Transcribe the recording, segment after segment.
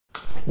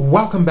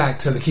Welcome back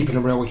to the Keeping It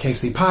Real with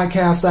KC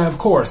podcast. I, of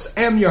course,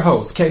 am your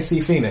host,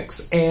 KC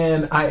Phoenix,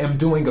 and I am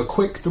doing a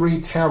quick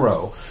 3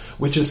 tarot,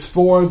 which is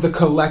for the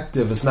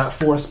collective. It's not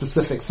for a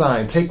specific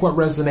sign. Take what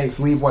resonates,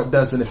 leave what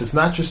doesn't. If it's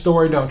not your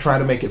story, don't try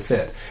to make it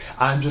fit.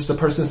 I'm just a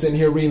person sitting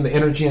here reading the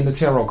energy and the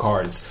tarot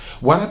cards.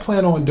 What I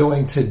plan on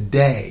doing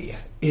today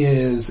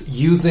is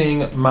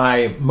using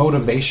my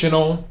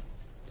motivational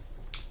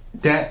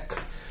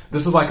deck.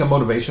 This is like a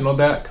motivational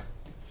deck.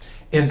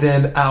 And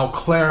then I'll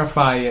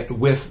clarify it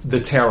with the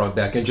tarot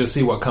deck and just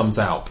see what comes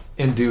out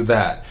and do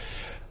that.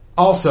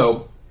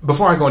 Also,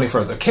 before I go any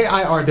further,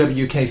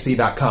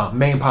 KIRWKC.com,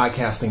 main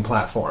podcasting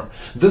platform.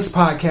 This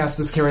podcast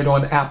is carried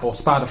on Apple,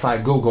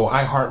 Spotify, Google,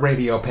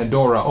 iHeartRadio,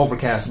 Pandora,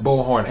 Overcast,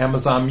 Bullhorn,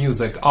 Amazon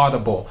Music,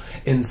 Audible,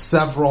 and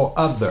several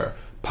other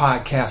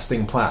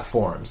podcasting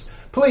platforms.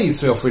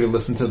 Please feel free to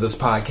listen to this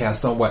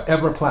podcast on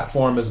whatever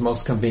platform is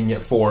most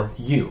convenient for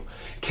you.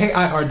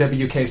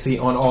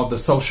 KIRWKC on all the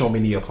social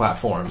media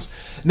platforms.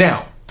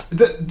 Now,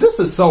 this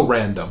is so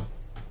random.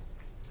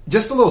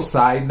 Just a little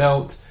side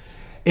note,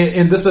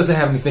 and this doesn't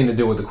have anything to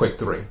do with the quick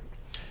 3.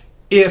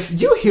 If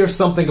you hear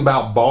something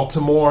about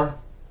Baltimore,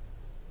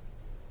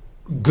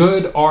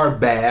 good or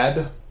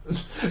bad,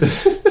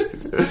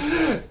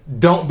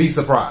 don't be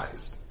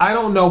surprised. I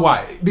don't know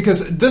why, because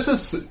this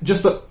is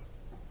just the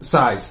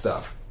side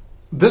stuff.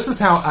 This is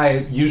how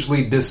I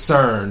usually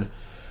discern,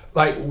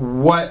 like,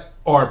 what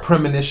are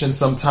premonitions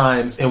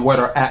sometimes and what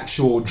are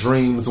actual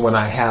dreams when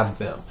I have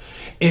them.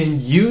 And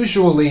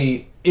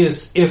usually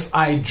is if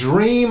I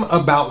dream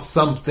about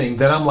something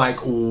that I'm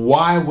like,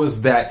 why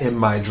was that in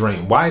my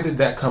dream? Why did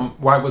that come?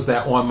 Why was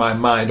that on my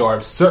mind? Or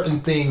if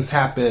certain things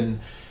happen,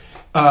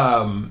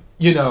 if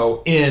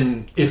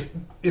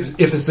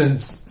it's in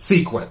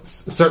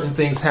sequence, certain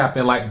things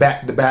happen like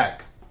back to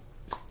back,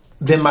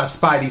 then my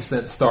spidey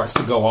sense starts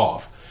to go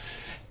off.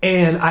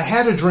 And I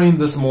had a dream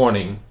this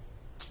morning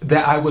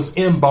that I was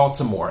in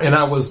Baltimore and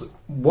I was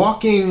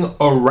walking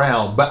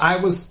around, but I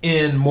was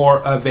in more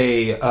of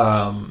a,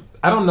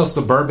 not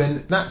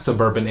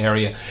suburban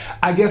area.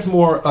 I guess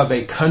more of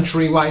a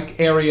country-like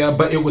area,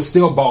 but it was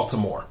still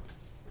Baltimore.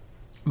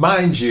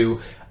 Mind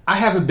you, I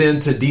haven't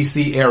been to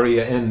DC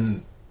area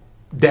in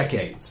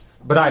decades,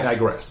 but I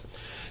digress.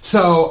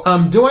 So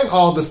I'm doing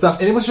all the stuff,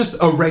 and it was just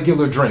a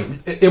regular dream.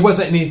 It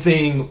wasn't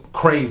anything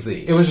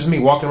crazy. It was just me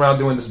walking around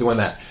doing this, doing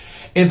that.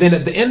 And then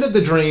at the end of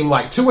the dream,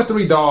 like 2 or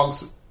 3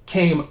 dogs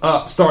came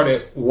up,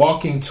 started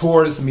walking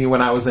towards me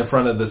when I was in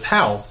front of this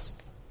house.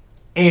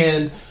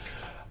 And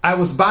I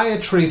was by a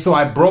tree, so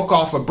I broke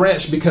off a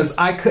branch because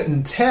I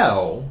couldn't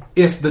tell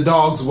if the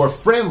dogs were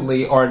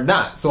friendly or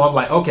not. So I'm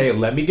like, okay,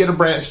 let me get a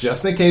branch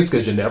just in case,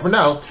 because you never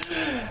know.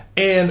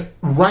 And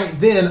right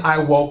then I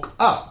woke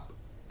up.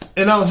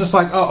 And I was just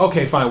like, oh,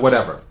 okay, fine,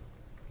 whatever.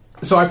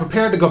 So I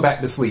prepared to go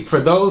back to sleep.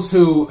 For those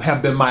who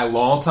have been my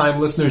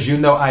longtime listeners, you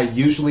know I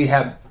usually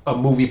have a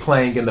movie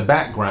playing in the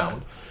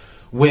background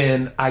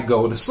when I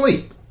go to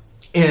sleep.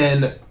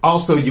 And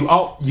also, you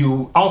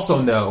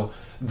also know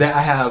that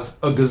I have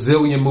a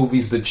gazillion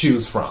movies to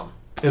choose from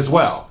as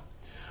well.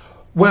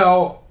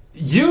 Well,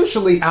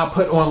 usually I'll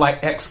put on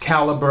like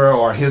Excalibur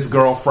or His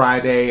Girl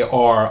Friday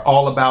or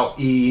All About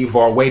Eve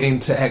or Waiting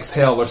to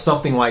Exhale or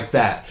something like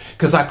that.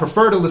 Because I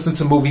prefer to listen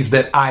to movies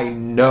that I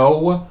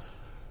know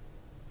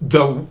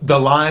the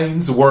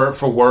lines word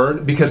for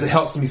word, because it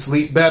helps me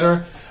sleep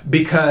better,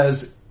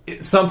 because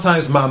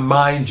sometimes my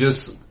mind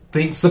just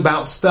thinks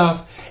about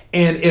stuff,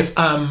 and if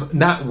I'm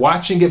not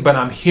watching it but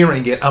I'm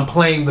hearing it, I'm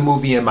playing the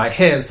movie in my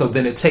head, so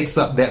then it takes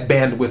up that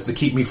bandwidth to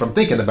keep me from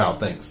thinking about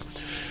things.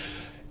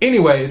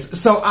 Anyways,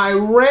 so I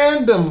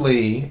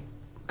randomly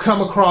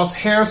come across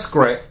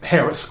hairspray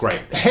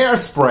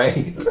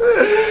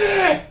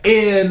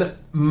in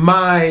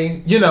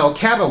my,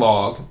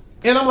 catalog,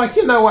 and I'm like,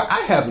 you know what, I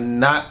have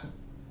not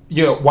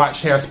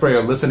watch Hairspray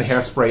or listen to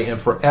Hairspray in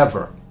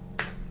forever.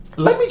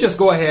 Let me just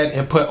go ahead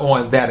and put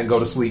on that and go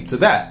to sleep to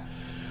that.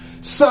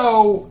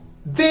 So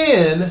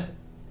then,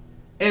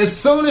 as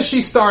soon as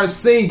she starts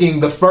singing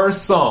the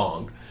first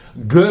song,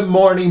 Good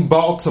Morning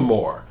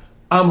Baltimore,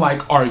 I'm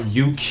like, are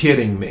you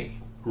kidding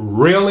me?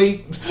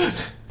 Really?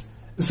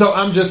 So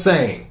I'm just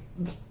saying,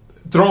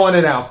 throwing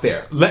it out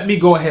there. Let me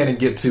go ahead and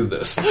get to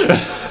this.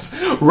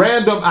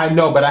 Random, I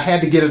know, but I had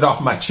to get it off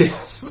my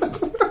chest.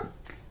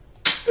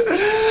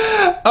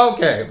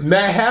 Okay, may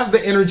I have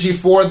the energy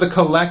for the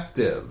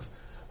collective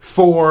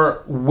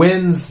for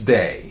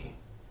Wednesday,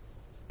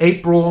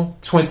 April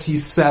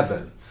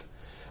 27th?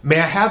 May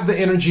I have the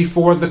energy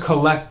for the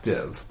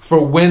collective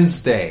for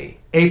Wednesday,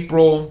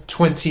 April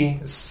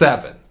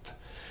 27th?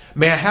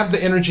 May I have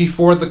the energy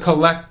for the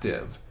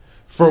collective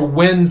for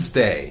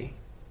Wednesday,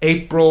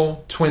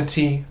 April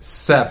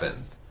 27th?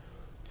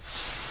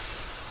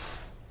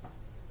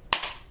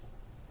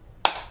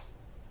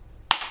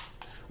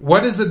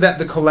 What is it that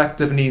the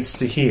collective needs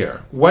to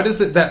hear? What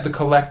is it that the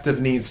collective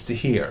needs to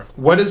hear?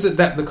 What is it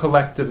that the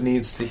collective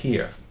needs to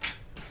hear?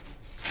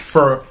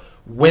 For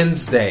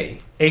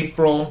Wednesday,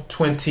 April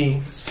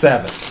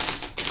 27th.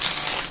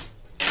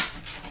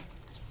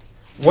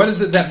 What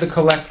is it that the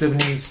collective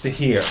needs to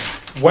hear?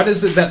 What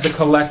is it that the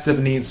collective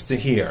needs to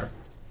hear?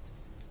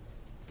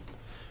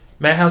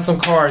 May I have some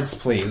cards,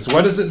 please?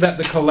 What is it that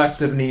the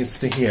collective needs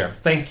to hear?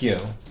 Thank you.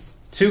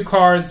 2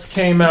 cards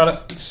came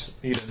out.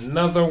 Need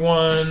another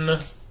one.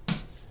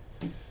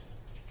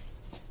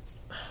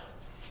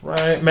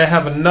 Right. May I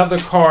have another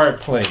card,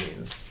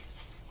 please?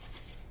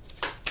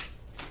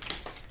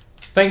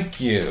 Thank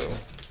you.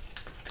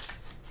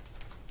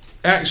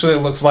 Actually,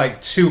 it looks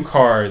like 2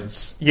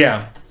 cards.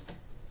 Yeah.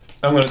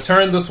 I'm going to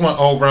turn this one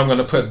over. I'm going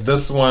to put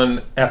this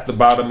one at the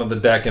bottom of the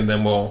deck, and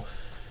then we'll...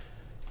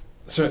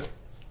 So,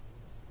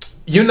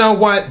 you know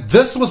what?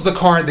 This was the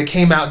card that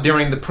came out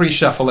during the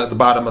pre-shuffle at the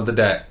bottom of the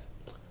deck.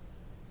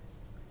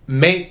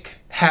 Make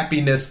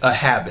happiness a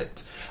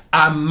habit.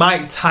 I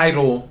might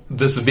title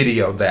this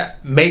video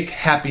that. Make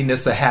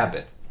happiness a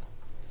habit.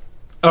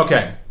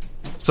 Okay.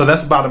 So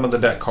that's the bottom of the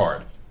deck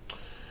card.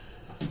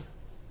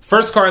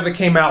 First card that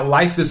came out,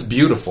 Life is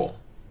Beautiful,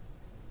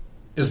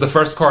 is the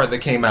first card that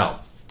came out.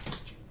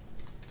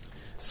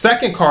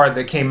 Second card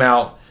that came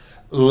out,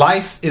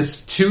 Life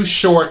is Too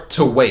Short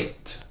to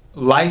Wait.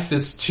 Life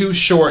is too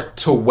short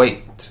to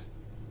wait.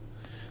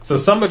 So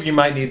some of you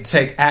might need to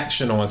take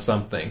action on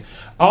something.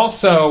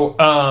 Also,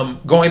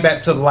 going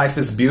back to Life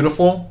is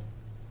Beautiful,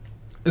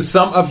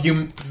 some of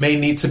you may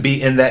need to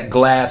be in that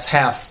glass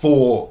half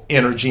full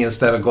energy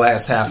instead of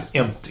glass half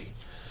empty.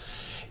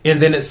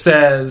 And then it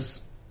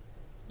says,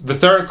 the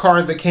third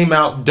card that came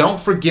out, don't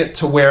forget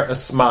to wear a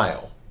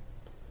smile.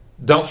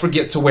 Don't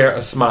forget to wear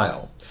a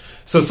smile.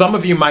 So some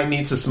of you might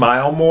need to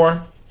smile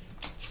more.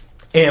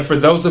 And for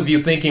those of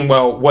you thinking,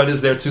 well, what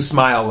is there to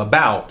smile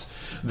about?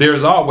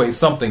 There's always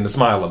something to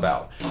smile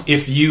about.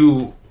 If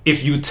you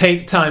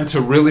take time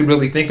to really,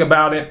 really think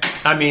about it,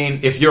 I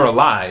mean, if you're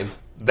alive,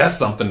 that's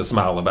something to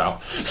smile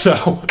about.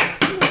 So,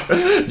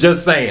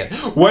 just saying.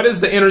 What is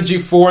the energy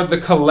for the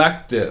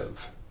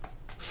collective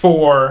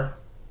for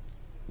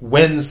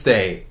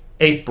Wednesday,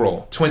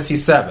 April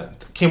 27th?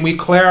 Can we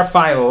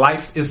clarify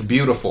Life is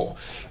Beautiful?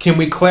 Can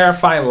we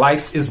clarify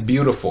Life is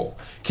Beautiful?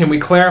 Can we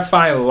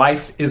clarify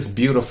Life is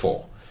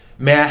Beautiful?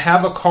 May I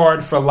have a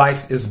card for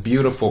Life is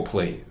Beautiful,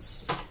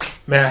 please?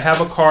 May I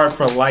have a card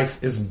for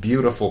Life is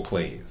Beautiful,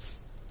 please?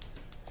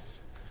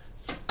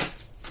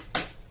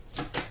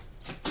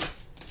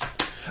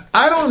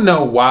 I don't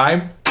know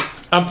why.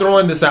 I'm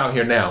throwing this out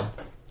here now.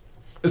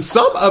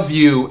 Some of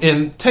you,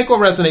 and take what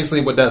resonates,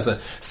 leave what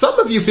doesn't. Some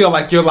of you feel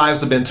like your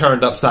lives have been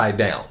turned upside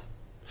down.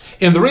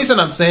 And the reason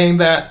I'm saying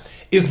that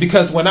is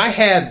because when I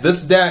had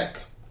this deck,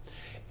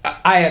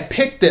 I had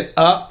picked it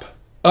up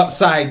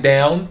upside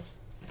down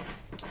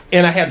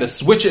and I had to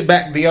switch it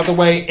back the other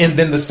way. And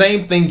then the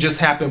same thing just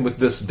happened with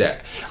this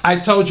deck. I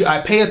told you,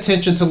 I pay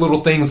attention to little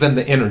things in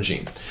the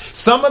energy.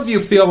 Some of you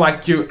feel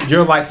like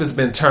your life has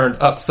been turned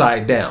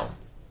upside down.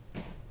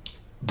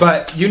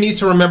 But you need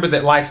to remember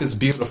that life is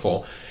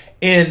beautiful.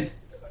 And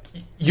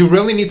you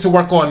really need to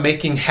work on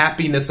making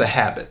happiness a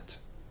habit.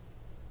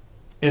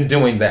 In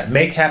doing that,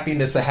 make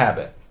happiness a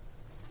habit.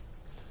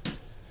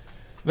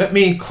 Let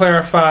me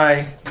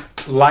clarify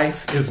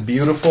Life is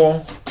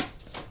Beautiful.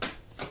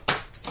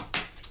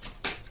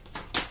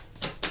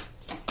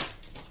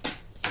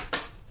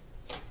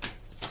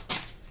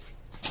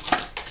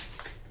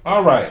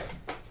 All right.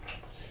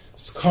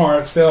 This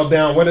card fell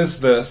down. What is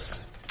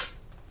this?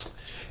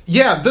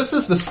 Yeah, this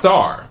is the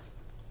Star.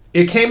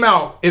 It came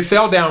out, it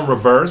fell down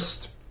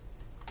reversed.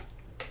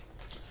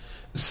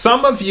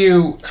 Some of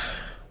you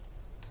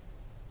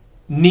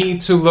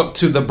need to look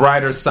to the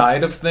brighter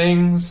side of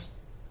things.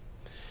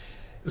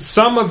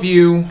 Some of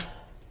you,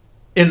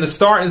 and the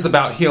Star is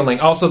about healing.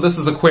 Also, this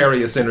is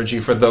Aquarius energy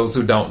for those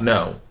who don't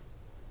know.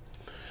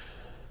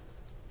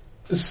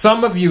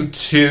 Some of you,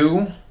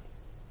 too,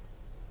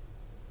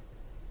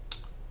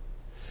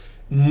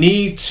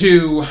 need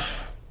to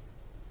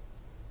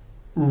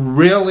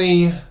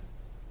really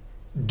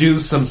do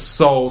some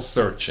soul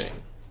searching.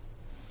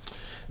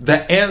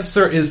 The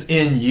answer is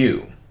in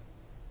you.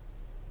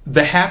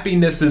 The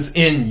happiness is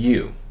in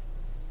you.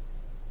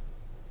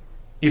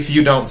 If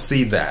you don't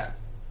see that,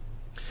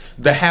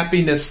 the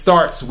happiness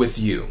starts with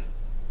you.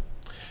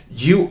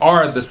 You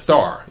are the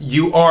star.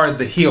 You are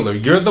the healer.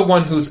 You're the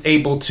one who's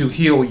able to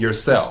heal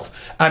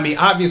yourself. I mean,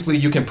 obviously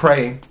you can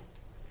pray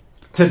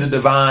to the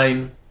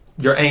divine,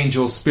 your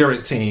angel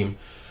spirit team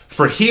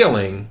for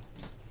healing,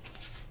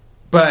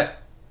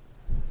 but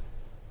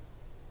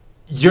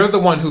you're the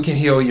one who can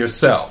heal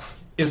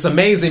yourself. It's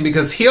amazing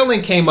because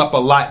healing came up a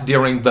lot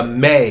during the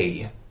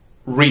May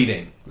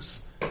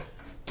readings.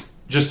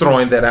 Just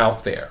throwing that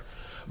out there.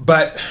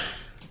 But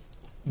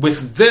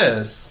with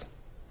this,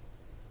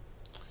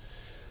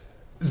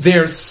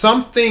 there's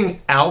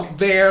something out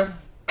there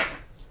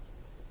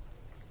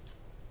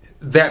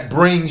that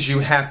brings you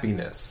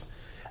happiness.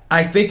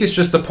 I think it's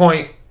just the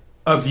point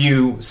of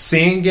you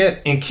seeing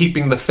it and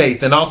keeping the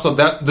faith. And also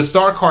that the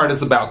Star card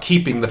is about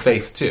keeping the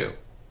faith too,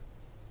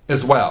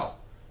 as well.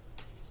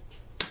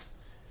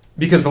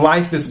 Because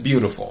life is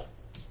beautiful.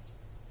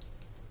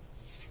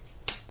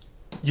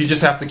 You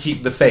just have to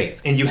keep the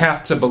faith, and you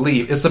have to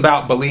believe. It's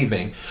about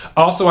believing.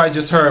 Also, I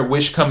just heard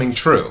wish coming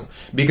true,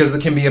 because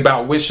it can be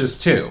about wishes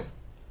too.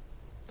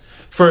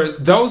 For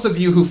those of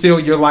you who feel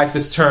your life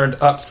is turned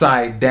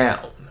upside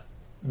down,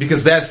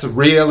 because that's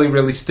really,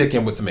 really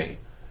sticking with me.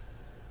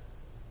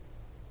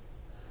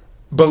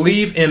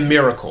 Believe in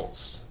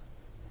miracles.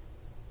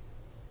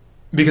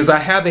 Because I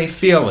have a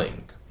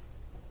feeling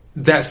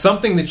that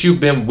something that you've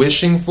been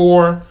wishing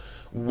for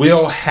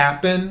will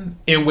happen,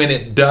 and when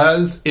it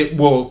does, it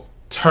will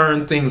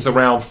turn things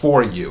around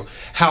for you.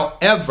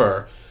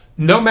 However,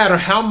 no matter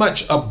how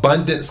much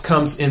abundance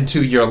comes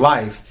into your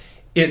life,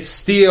 it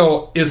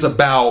still is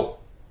about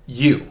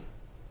you.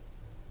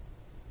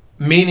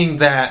 Meaning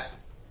that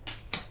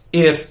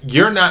if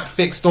you're not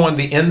fixed on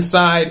the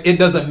inside, it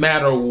doesn't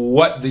matter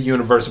what the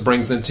universe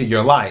brings into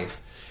your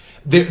life.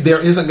 There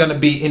isn't going to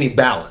be any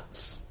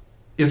balance.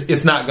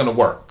 It's not going to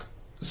work.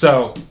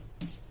 So,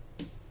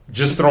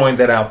 just throwing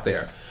that out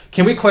there.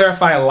 Can we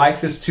clarify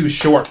life is too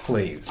short,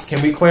 please?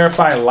 Can we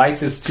clarify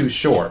life is too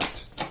short?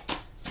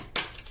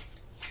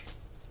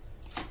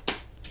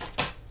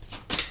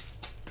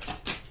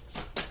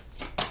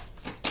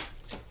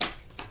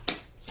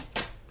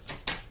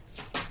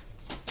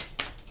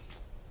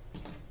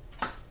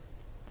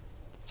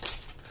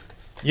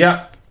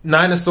 Yeah,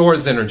 Nine of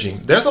Swords energy.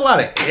 There's a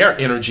lot of air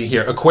energy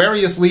here.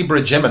 Aquarius,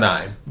 Libra,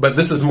 Gemini. But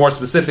this is more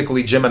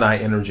specifically Gemini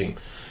energy.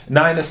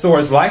 Nine of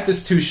Swords. Life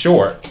is too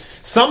short.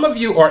 Some of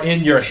you are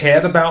in your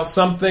head about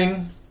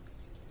something,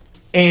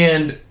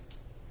 and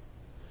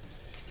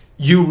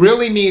you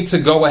really need to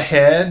go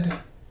ahead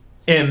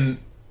and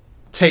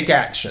take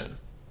action.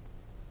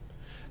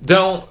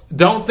 Don't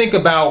think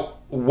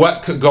about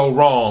what could go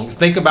wrong.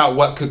 Think about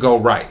what could go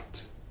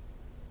right.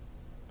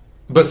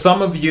 But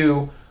some of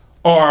you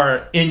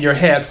are in your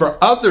head. For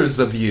others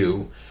of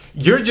you,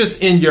 you're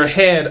just in your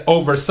head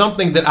over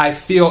something that I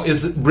feel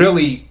is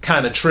really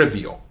kind of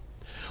trivial,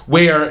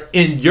 where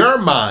in your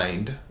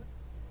mind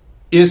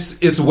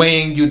is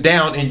weighing you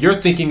down and you're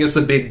thinking it's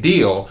a big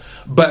deal,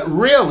 but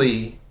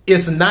really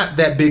it's not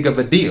that big of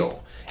a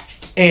deal.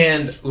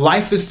 And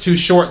life is too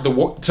short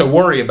to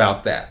worry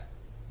about that,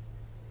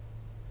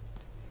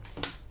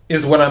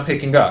 is what I'm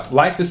picking up.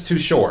 Life is too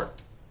short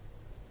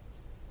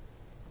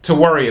to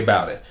worry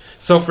about it.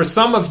 So for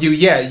some of you,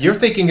 yeah, you're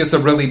thinking it's a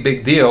really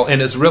big deal,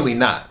 and it's really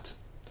not.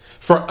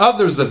 For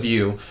others of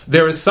you,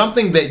 there is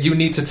something that you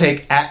need to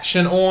take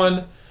action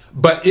on,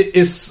 but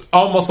it's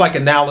almost like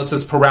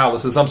analysis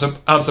paralysis.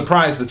 I'm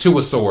surprised the Two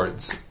of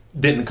Swords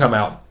didn't come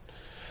out.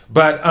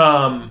 But,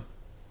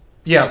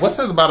 yeah, what's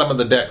at the bottom of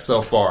the deck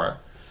so far?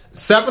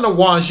 Seven of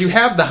Wands, you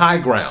have the high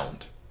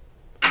ground.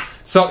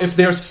 So if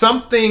there's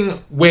something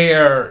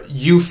where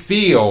you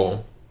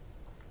feel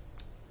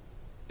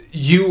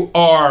you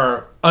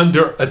are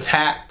under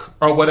attack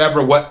or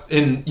whatever,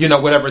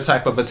 whatever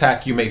type of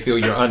attack you may feel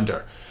you're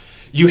under,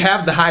 you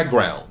have the high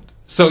ground.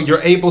 So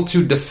you're able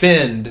to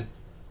defend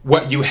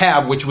what you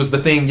have, which was the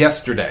thing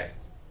yesterday,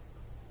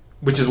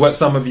 which is what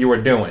some of you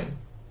are doing.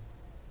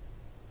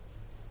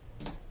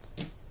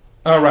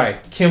 All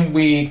right. Can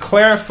we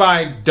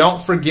clarify, don't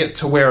forget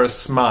to wear a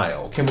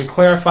smile? Can we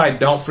clarify,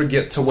 don't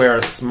forget to wear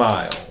a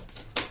smile?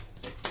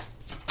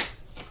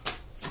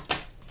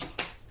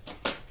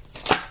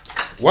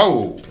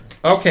 Whoa.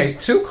 Okay,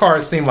 two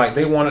cards seem like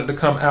they wanted to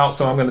come out,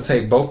 so I'm going to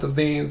take both of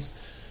these.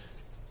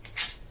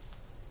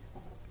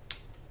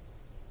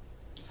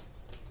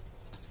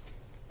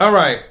 All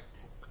right.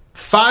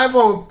 Five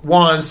of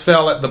Wands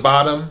fell at the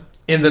bottom,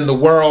 and then the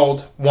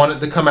World wanted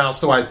to come out,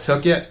 so I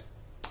took it.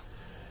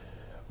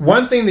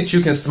 One thing that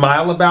you can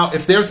smile about,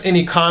 if there's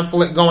any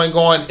conflict going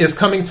on, is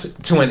coming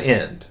to an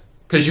end.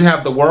 Because you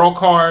have the World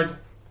card,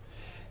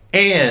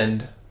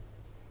 and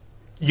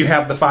you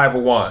have the Five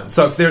of Wands.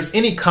 So if there's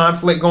any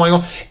conflict going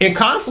on, and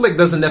conflict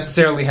doesn't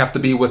necessarily have to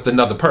be with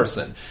another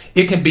person.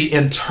 It can be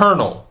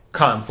internal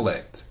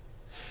conflict.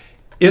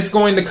 It's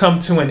going to come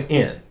to an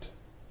end.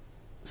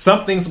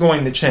 Something's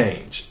going to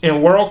change.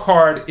 And World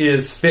card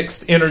is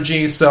fixed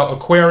energy. So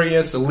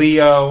Aquarius,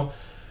 Leo,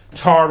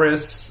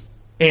 Taurus,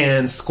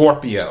 and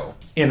Scorpio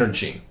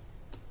energy.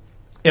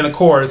 And of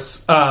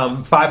course,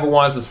 Five of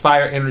Wands is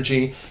fire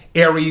energy.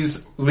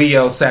 Aries,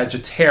 Leo,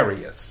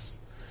 Sagittarius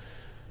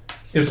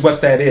is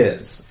what that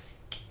is.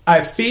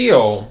 I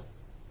feel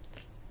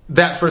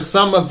that for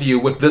some of you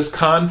with this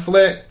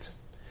conflict,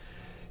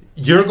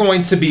 you're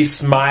going to be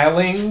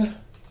smiling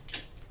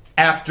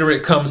after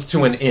it comes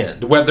to an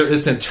end, whether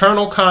it's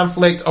internal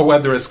conflict or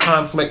whether it's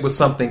conflict with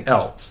something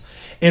else.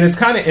 And it's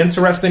kind of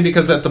interesting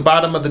because at the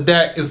bottom of the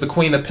deck is the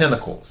Queen of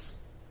Pentacles,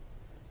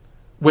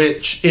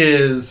 which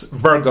is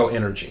Virgo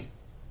energy.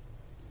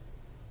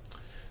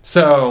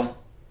 So,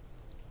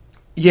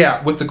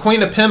 yeah, with the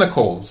Queen of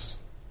Pentacles,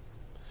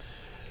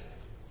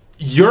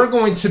 you're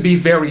going to be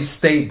very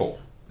stable.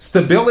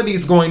 Stability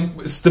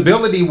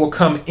will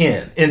come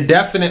in, and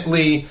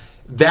definitely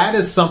that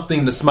is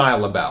something to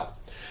smile about.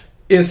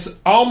 It's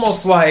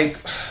almost like,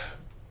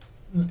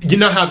 you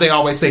know how they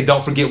always say,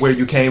 don't forget where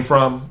you came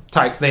from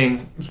type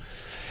thing.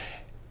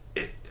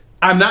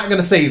 I'm not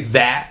going to say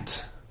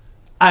that.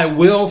 I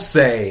will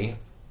say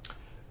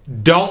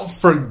Don't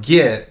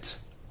forget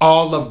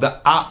all of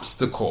the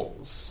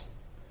obstacles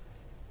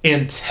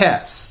and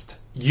tests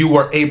you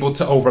were able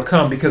to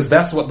overcome, because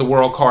that's what the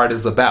world card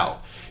is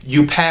about.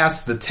 You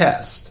passed the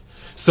test,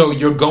 so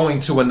you're going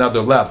to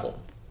another level.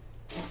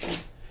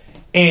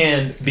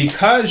 And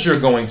because you're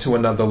going to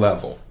another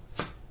level,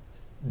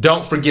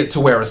 don't forget to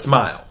wear a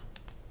smile,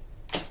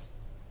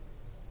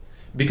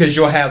 because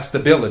you'll have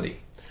stability.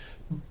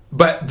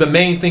 But the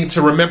main thing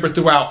to remember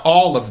throughout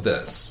all of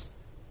this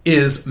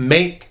is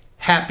make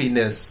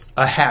happiness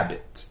a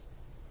habit.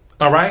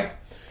 All right?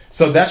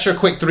 So that's your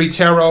quick 3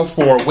 tarot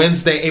for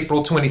Wednesday,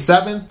 April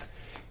 27th.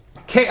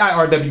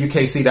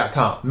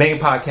 KIRWKC.com, main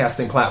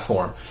podcasting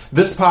platform.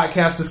 This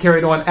podcast is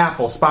carried on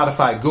Apple,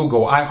 Spotify,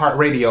 Google,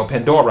 iHeartRadio,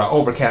 Pandora,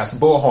 Overcast,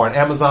 Bullhorn,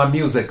 Amazon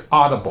Music,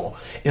 Audible,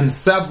 and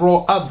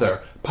several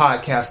other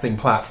podcasting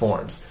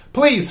platforms.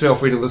 Please feel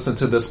free to listen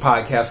to this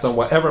podcast on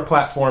whatever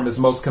platform is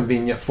most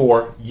convenient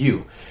for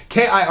you.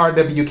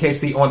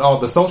 KIRWKC on all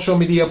the social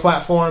media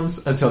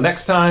platforms. Until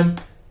next time,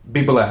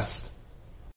 be blessed.